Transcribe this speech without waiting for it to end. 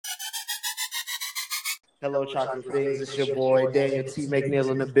Hello, Chocolate Things. It's your boy Daniel T.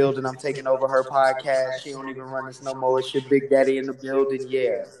 McNeil in the building. I'm taking over her podcast. She don't even run this no more. It's your Big Daddy in the building.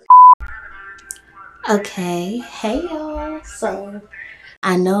 Yeah. Okay, hey y'all. So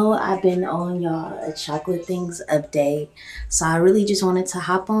I know I've been on y'all a Chocolate Things update. So I really just wanted to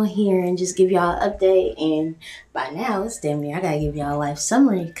hop on here and just give y'all an update. And by now it's damn near I gotta give y'all a life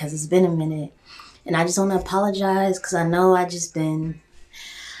summary because it's been a minute. And I just want to apologize because I know I've been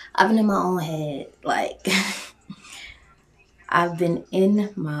in my own head. Like I've been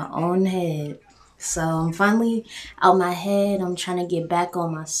in my own head. So I'm finally out my head. I'm trying to get back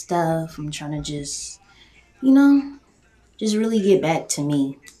on my stuff. I'm trying to you know, just really get back to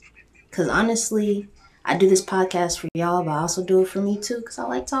me. Because honestly, I do this podcast for y'all, but I also do it for me too because I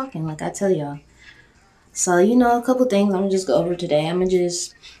like talking, like I tell y'all. So, a couple things I'm going to just go over today. I'm going to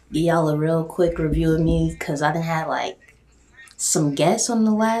just give y'all a real quick review of me because I done had like some guests on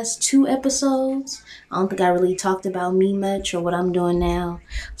the last two episodes. I don't think I really talked about me much or what I'm doing now.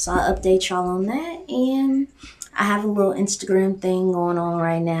 So I'll update y'all on that. And I have a little Instagram thing going on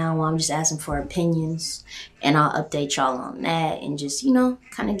right now where I'm just asking for opinions. And I'll update y'all on that and just,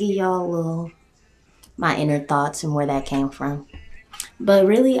 kind of give y'all a little my inner thoughts and where that came from. But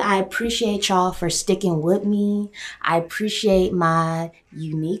really, I appreciate y'all for sticking with me. I appreciate my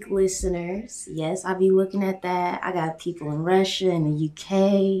unique listeners. Yes, I'll be looking at that. I got people in Russia and the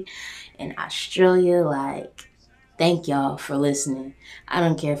UK and Australia. Like, thank y'all for listening. I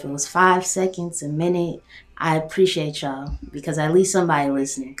don't care if it was 5 seconds, a minute. I appreciate y'all because at least somebody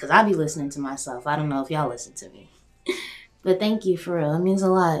listening. Because I be listening to myself. I don't know if y'all listen to me. But thank you for real. It means a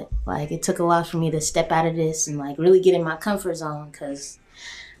lot. Like, it took a lot for me to step out of this and, like, really get in my comfort zone because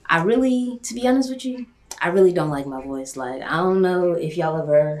I really, to be honest with you, I really don't like my voice. Like, I don't know if y'all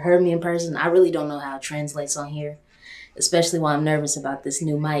ever heard me in person. I really don't know how it translates on here, especially while I'm nervous about this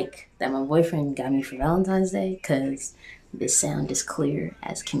new mic that my boyfriend got me for Valentine's Day because this sound is clear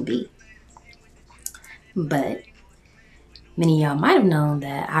as can be. But many of y'all might have known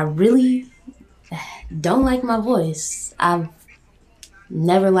that I really don't like my voice. I've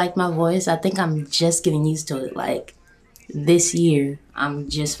never liked my voice. I think I'm just getting used to it. Like, this year, I'm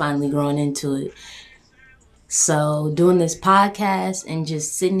just finally growing into it. So doing this podcast and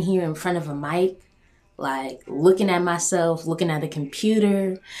just sitting here in front of a mic, like looking at myself, looking at the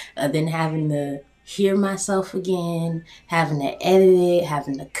computer, then having to hear myself again, having to edit it,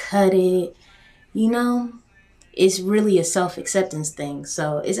 having to cut it, it's really a self-acceptance thing.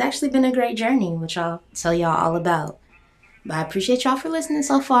 So it's actually been a great journey, which I'll tell y'all all about. But I appreciate y'all for listening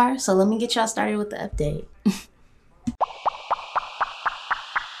so far. So let me get y'all started with the update.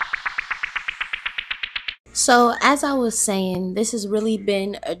 So, as I was saying, this has really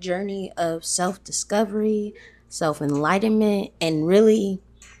been a journey of self discovery, self enlightenment, and really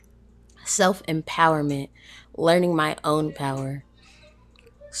self empowerment, learning my own power.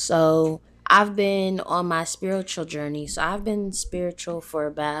 So, I've been on my spiritual journey. So, I've been spiritual for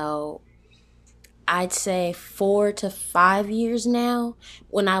about, I'd say, 4 to 5 years now.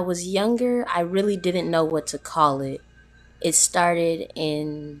 When I was younger, I really didn't know what to call it. It started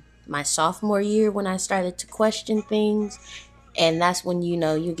in my sophomore year when I started to question things. And that's when,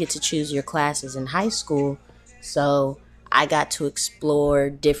 you get to choose your classes in high school. So I got to explore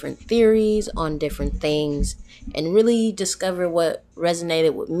different theories on different things and really discover what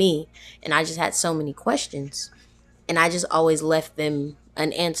resonated with me. And I just had so many questions. And I just always left them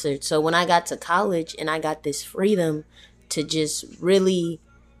unanswered. So when I got to college and I got this freedom to just really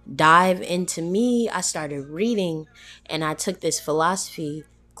dive into me, I started reading and I took this philosophy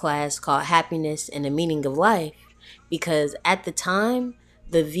class called Happiness and the Meaning of Life because at the time,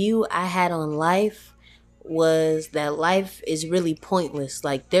 the view I had on life was that life is really pointless.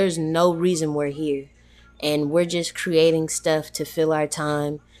 Like, there's no reason we're here. And we're just creating stuff to fill our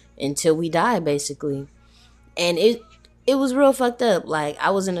time until we die, basically. And it was real fucked up. Like, I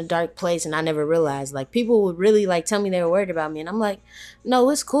was in a dark place and I never realized. Like, people would really like tell me they were worried about me, and I'm like, no,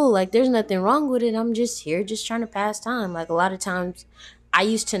 it's cool. Like, there's nothing wrong with it. I'm just here just trying to pass time. Like, a lot of times I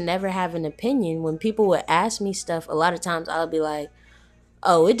used to never have an opinion. When people would ask me stuff, a lot of times I'll be like,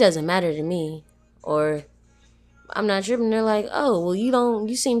 oh, it doesn't matter to me, or I'm not tripping. They're like, oh, well,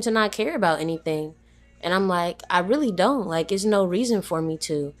 you seem to not care about anything. And I'm like, I really don't. Like, it's no reason for me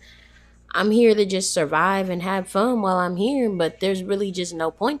to. I'm here to just survive and have fun while I'm here, but there's really just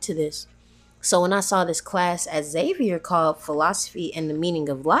no point to this. So when I saw this class at Xavier called Philosophy and the Meaning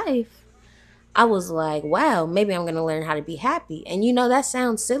of Life, I was like, wow, maybe I'm going to learn how to be happy. And that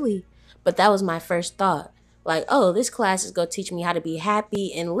sounds silly, but that was my first thought. Like, oh, this class is going to teach me how to be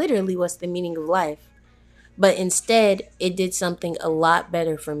happy and literally what's the meaning of life. But instead, it did something a lot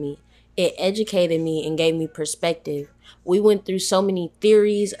better for me. It educated me and gave me perspective. We went through so many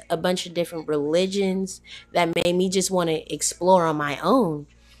theories, a bunch of different religions that made me just want to explore on my own.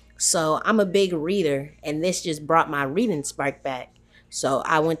 So I'm a big reader, and this just brought my reading spark back. So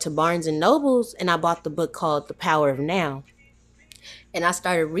I went to Barnes and Nobles and I bought the book called The Power of Now. And I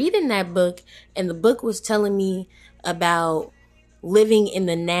started reading that book, and the book was telling me about living in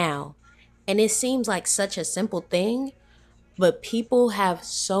the now. And it seems like such a simple thing, but people have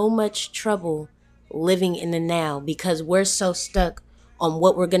so much trouble living in the now because we're so stuck on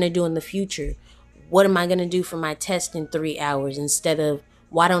what we're going to do in the future. What am I going to do for my test in 3 hours instead of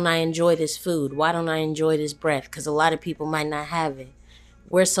why don't I enjoy this food? Why don't I enjoy this breath? Because a lot of people might not have it.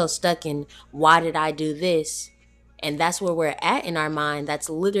 We're so stuck in why did I do this? And that's where we're at in our mind. That's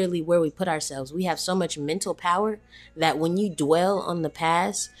literally where we put ourselves. We have so much mental power that when you dwell on the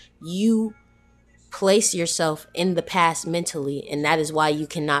past, you place yourself in the past mentally, and that is why you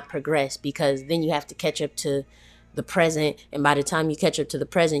cannot progress, because then you have to catch up to the present, and by the time you catch up to the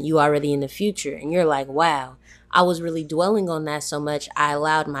present, you already in the future, and you're like, wow, I was really dwelling on that so much I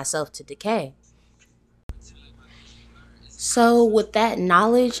allowed myself to decay. So with that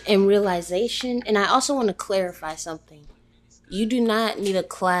knowledge and realization, and I also want to clarify something, you do not need a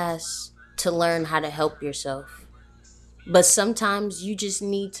class to learn how to help yourself. But sometimes you just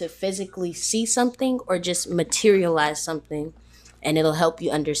need to physically see something or just materialize something, and it'll help you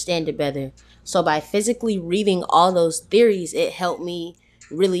understand it better. So by physically reading all those theories, it helped me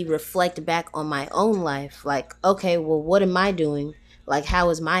really reflect back on my own life. Like, okay, well, what am I doing? Like, how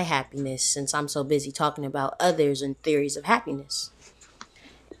is my happiness, since I'm so busy talking about others and theories of happiness?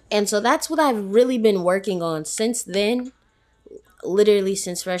 And so that's what I've really been working on since then, literally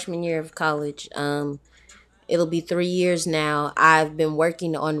since freshman year of college. It'll be 3 years now. I've been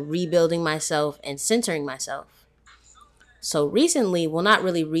working on rebuilding myself and centering myself. So recently, well, not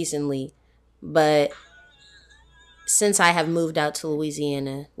really recently, but since I have moved out to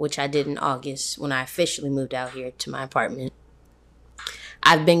Louisiana, which I did in August when I officially moved out here to my apartment,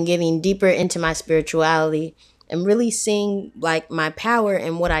 I've been getting deeper into my spirituality and really seeing like my power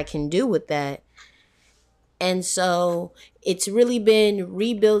and what I can do with that. And so it's really been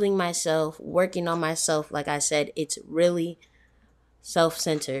rebuilding myself, working on myself. Like I said, it's really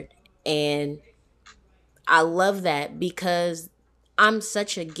self-centered, and I love that because I'm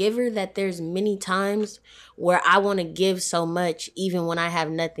such a giver that there's many times where I want to give so much even when I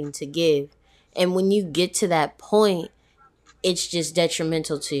have nothing to give. And when you get to that point, it's just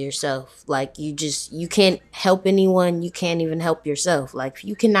detrimental to yourself. Like you can't help anyone, you can't even help yourself. Like if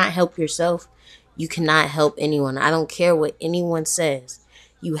you cannot help yourself, you cannot help anyone. I don't care what anyone says.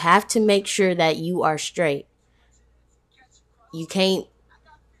 You have to make sure that you are straight. You can't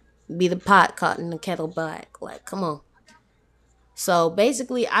be the pot caught in the kettle black. Like, come on. So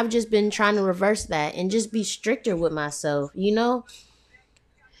basically, I've just been trying to reverse that and just be stricter with myself.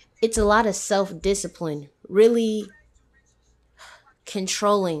 It's a lot of self discipline, really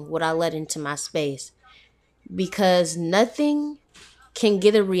controlling what I let into my space, because nothing can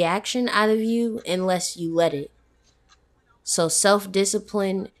get a reaction out of you unless you let it. So self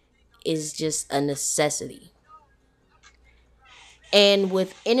discipline is just a necessity. And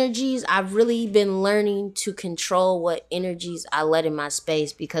with energies, I've really been learning to control what energies I let in my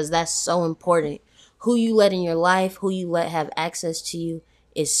space, because that's so important. Who you let in your life, who you let have access to you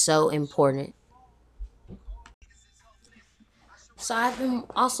is so important. So I've been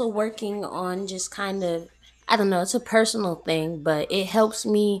also working on just kind of, I don't know, it's a personal thing, but it helps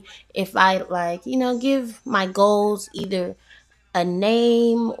me if I like, give my goals either a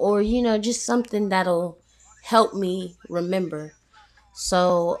name or, just something that'll help me remember.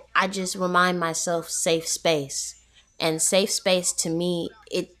 So I just remind myself safe space. And safe space to me,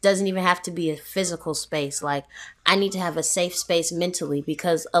 it doesn't even have to be a physical space. Like, I need to have a safe space mentally,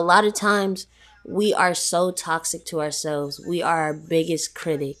 because a lot of times we are so toxic to ourselves. We are our biggest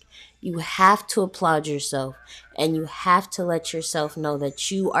critic. You have to applaud yourself, and you have to let yourself know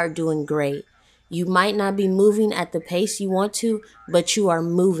that you are doing great. You might not be moving at the pace you want to, but you are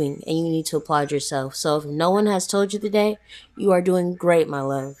moving, and you need to applaud yourself. So if no one has told you today, you are doing great, my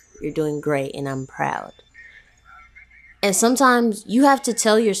love. You're doing great, and I'm proud. And sometimes you have to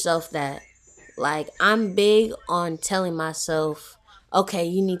tell yourself that. Like, I'm big on telling myself, okay,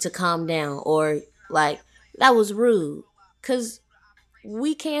 you need to calm down, or like, that was rude. Because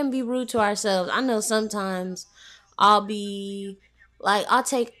we can be rude to ourselves. I know sometimes I'll be like, I'll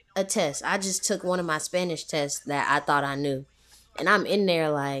take a test. I just took one of my Spanish tests that I thought I knew. And I'm in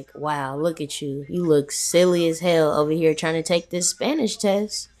there like, wow, look at you. You look silly as hell over here trying to take this Spanish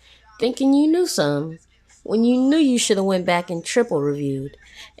test, thinking you knew some. when you knew you should have went back and triple reviewed.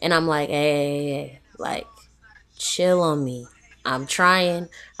 And I'm like, hey, like, chill on me. I'm trying.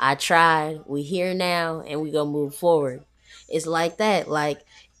 I tried. We here now, and we gonna move forward. It's like that. Like,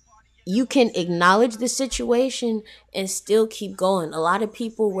 you can acknowledge the situation and still keep going. A lot of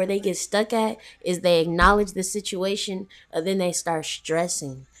people, where they get stuck at is they acknowledge the situation and then they start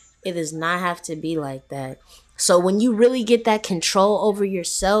stressing. It does not have to be like that. So when you really get that control over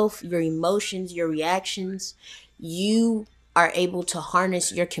yourself, your emotions, your reactions, you are able to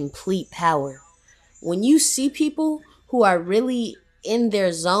harness your complete power. When you see people who are really in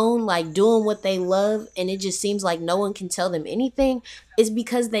their zone, like doing what they love, and it just seems like no one can tell them anything, it's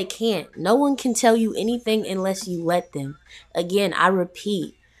because they can't. No one can tell you anything unless you let them. Again, I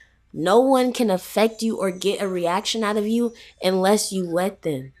repeat, no one can affect you or get a reaction out of you unless you let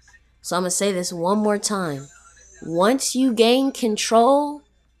them. So I'm going to say this one more time. Once you gain control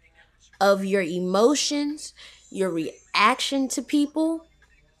of your emotions, your reaction to people,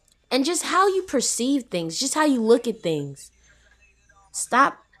 and just how you perceive things, just how you look at things.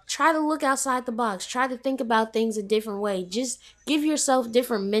 Stop. Try to look outside the box. Try to think about things a different way. Just give yourself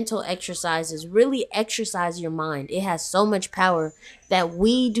different mental exercises. Really exercise your mind. It has so much power that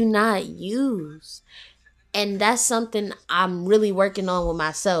we do not use. And that's something I'm really working on with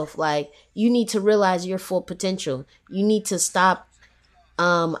myself. Like, you need to realize your full potential. You need to stop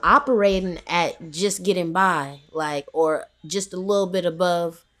operating at just getting by, like, or just a little bit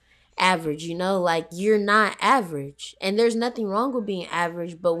above average. Like, you're not average, and there's nothing wrong with being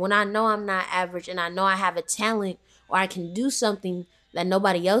average. But when I know I'm not average and I know I have a talent or I can do something that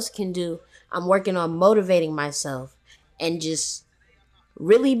nobody else can do, I'm working on motivating myself and just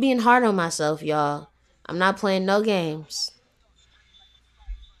really being hard on myself, y'all. I'm not playing no games.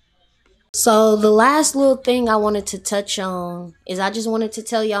 So the last little thing I wanted to touch on is I just wanted to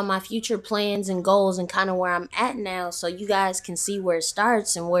tell y'all my future plans and goals and kind of where I'm at now, so you guys can see where it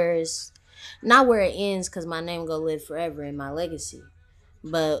starts and where it's not where it ends, because my name gonna live forever in my legacy,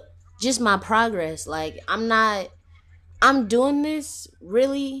 but just my progress. Like, I'm doing this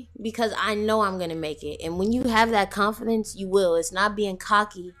really because I know I'm gonna make it. And when you have that confidence, you will. It's not being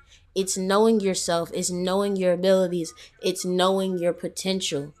cocky. It's knowing yourself. It's knowing your abilities. It's knowing your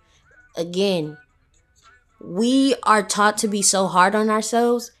potential. Again, we are taught to be so hard on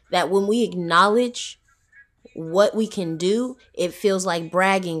ourselves that when we acknowledge what we can do, it feels like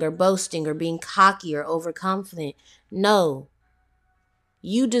bragging or boasting or being cocky or overconfident. No,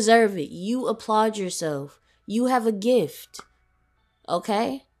 you deserve it. You applaud yourself. You have a gift.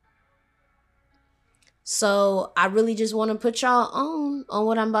 Okay? So I really just want to put y'all on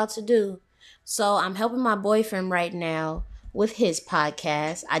what I'm about to do. So I'm helping my boyfriend right now with his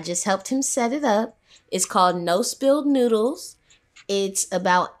podcast. I just helped him set it up. It's called No Spilled Noodles. It's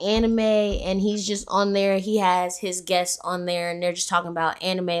about anime, and he's just on there. He has his guests on there, and they're just talking about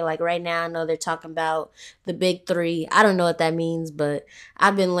anime. Like, right now, I know they're talking about the big three. I don't know what that means, but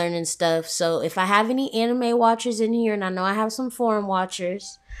I've been learning stuff. So if I have any anime watchers in here, and I know I have some foreign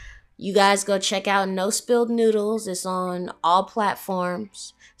watchers, you guys go check out No Spilled Noodles. It's on all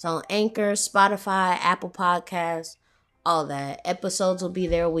platforms. It's on Anchor, Spotify, Apple Podcasts, all that. Episodes will be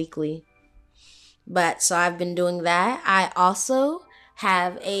there weekly. But so I've been doing that. I also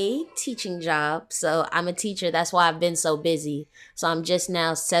have a teaching job. So I'm a teacher. That's why I've been so busy. So I'm just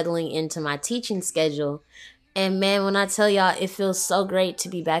now settling into my teaching schedule. And man, when I tell y'all, it feels so great to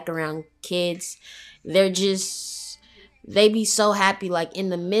be back around kids. They're just, they be so happy. Like, in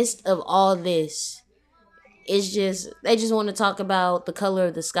the midst of all this, it's just, they just want to talk about the color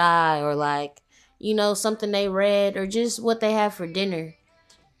of the sky, or like, something they read, or just what they have for dinner.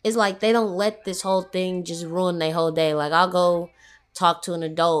 It's like they don't let this whole thing just ruin their whole day. Like, I'll go talk to an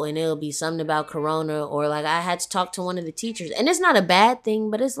adult and it'll be something about corona, or like I had to talk to one of the teachers, and it's not a bad thing,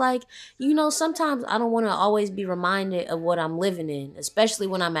 but it's like, sometimes I don't want to always be reminded of what I'm living in, especially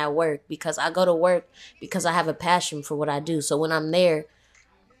when I'm at work, because I go to work because I have a passion for what I do. So when I'm there,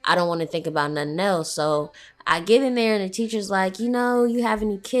 I don't want to think about nothing else. So I get in there and the teacher's like, you have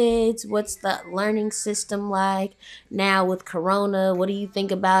any kids? What's the learning system like now with Corona? What do you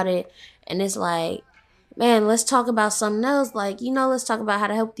think about it? And it's like, man, let's talk about something else. Like, let's talk about how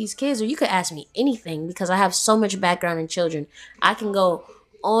to help these kids. Or you could ask me anything, because I have so much background in children. I can go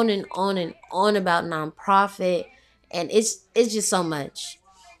on and on and on about nonprofit, and it's just so much.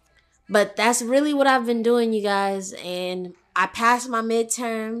 But that's really what I've been doing, you guys. And I passed my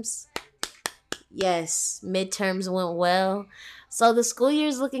midterms. Yes, midterms went well. So the school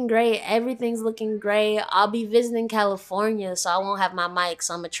year's looking great. Everything's looking great. I'll be visiting California, so I won't have my mic.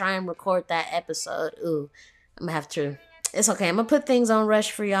 So I'm going to try and record that episode. Ooh, I'm going to have to. It's okay. I'm going to put things on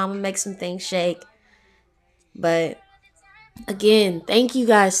rush for y'all. I'm going to make some things shake. But again, thank you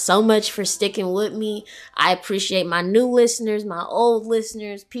guys so much for sticking with me. I appreciate my new listeners, my old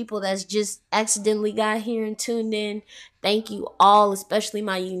listeners, people that's just accidentally got here and tuned in. Thank you all, especially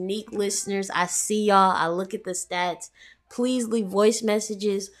my unique listeners. I see y'all. I look at the stats. Please leave voice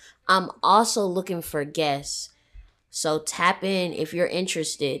messages. I'm also looking for guests. So tap in if you're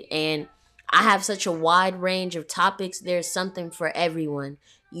interested. And I have such a wide range of topics. There's something for everyone.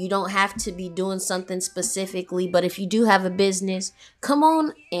 You don't have to be doing something specifically, but if you do have a business, come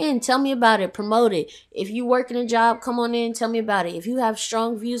on in, tell me about it, promote it. If you work in a job, come on in, tell me about it. If you have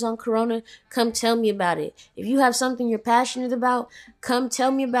strong views on Corona, come tell me about it. If you have something you're passionate about, come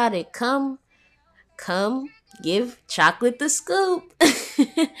tell me about it. Come, give Chocolate the scoop.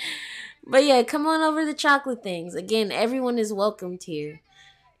 But yeah, come on over to Chocolate Things. Again, everyone is welcomed here.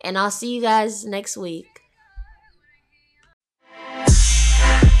 And I'll see you guys next week.